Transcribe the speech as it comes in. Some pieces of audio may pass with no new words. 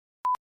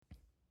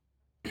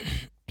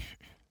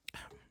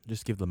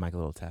Just give the mic a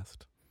little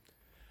test.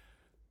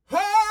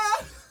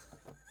 Ah!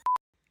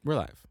 We're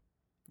live.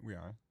 We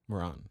are.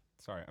 We're on.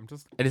 Sorry, I'm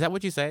just. And is that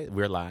what you say?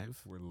 We're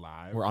live. We're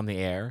live. We're on the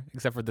air.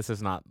 Except for this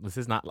is not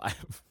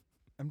live.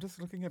 I'm just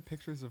looking at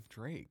pictures of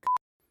Drake.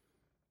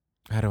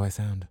 How do I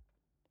sound?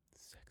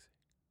 Sexy.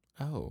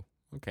 Oh,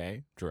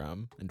 okay.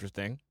 Drum.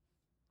 Interesting.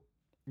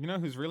 You know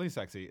who's really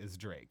sexy is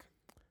Drake.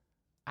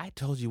 I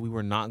told you we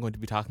were not going to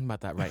be talking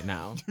about that right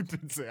now. You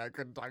did say I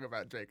couldn't talk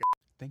about Drake.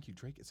 Thank you.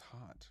 Drake is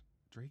hot.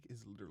 Drake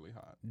is literally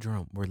hot.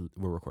 Jerome,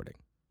 we're recording.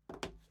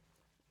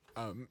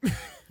 I'm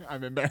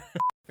embarrassed.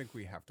 I think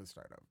we have to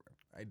start over.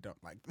 I don't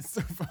like this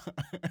so far.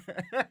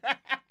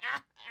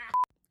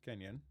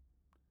 Kenyon,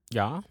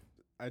 Yeah?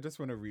 I just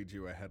want to read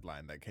you a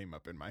headline that came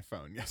up in my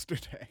phone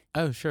yesterday.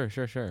 Oh, sure.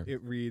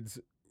 It reads,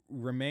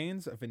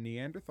 remains of a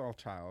Neanderthal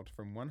child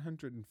from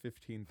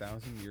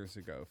 115,000 years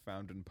ago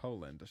found in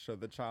Poland show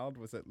the child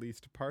was at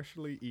least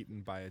partially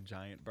eaten by a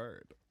giant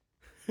bird.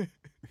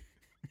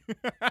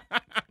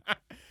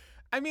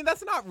 I mean,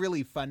 that's not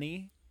really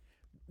funny.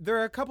 There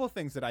are a couple of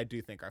things that I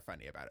do think are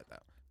funny about it, though.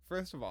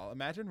 First of all,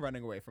 imagine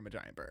running away from a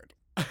giant bird.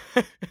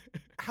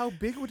 How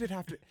big would it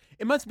have to...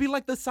 It must be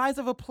like the size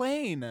of a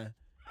plane.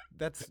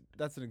 That's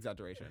an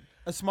exaggeration.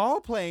 A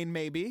small plane,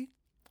 maybe.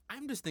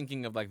 I'm just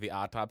thinking of like the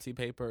autopsy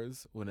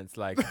papers when it's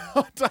like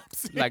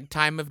Autopsy. like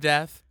time of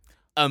death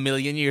 1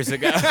 million years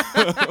ago.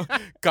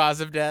 Cause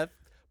of death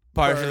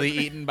partially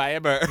eaten by a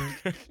bird.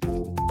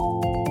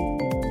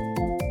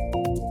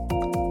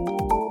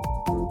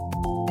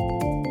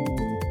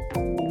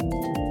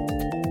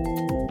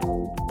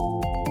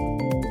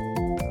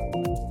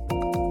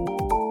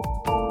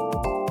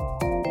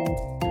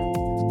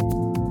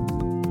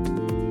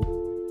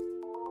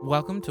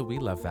 Welcome to We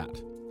Love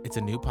That. It's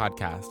a new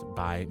podcast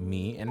by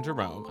me and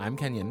Jerome. I'm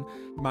Kenyon.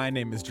 My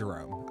name is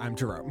Jerome. I'm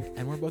Jerome.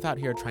 And we're both out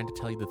here trying to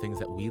tell you the things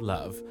that we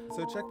love.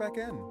 So check back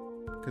in,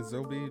 because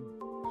there'll be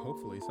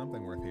hopefully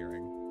something worth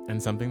hearing.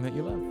 And something that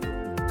you love.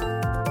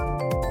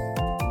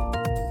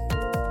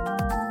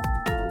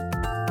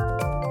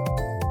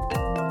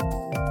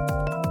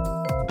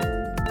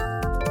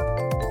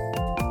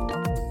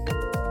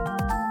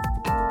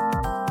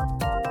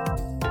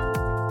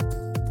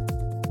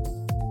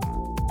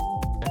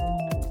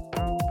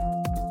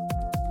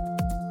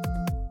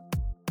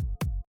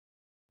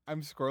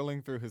 I'm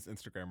scrolling through his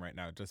Instagram right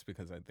now just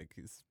because I think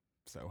he's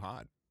so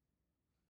hot.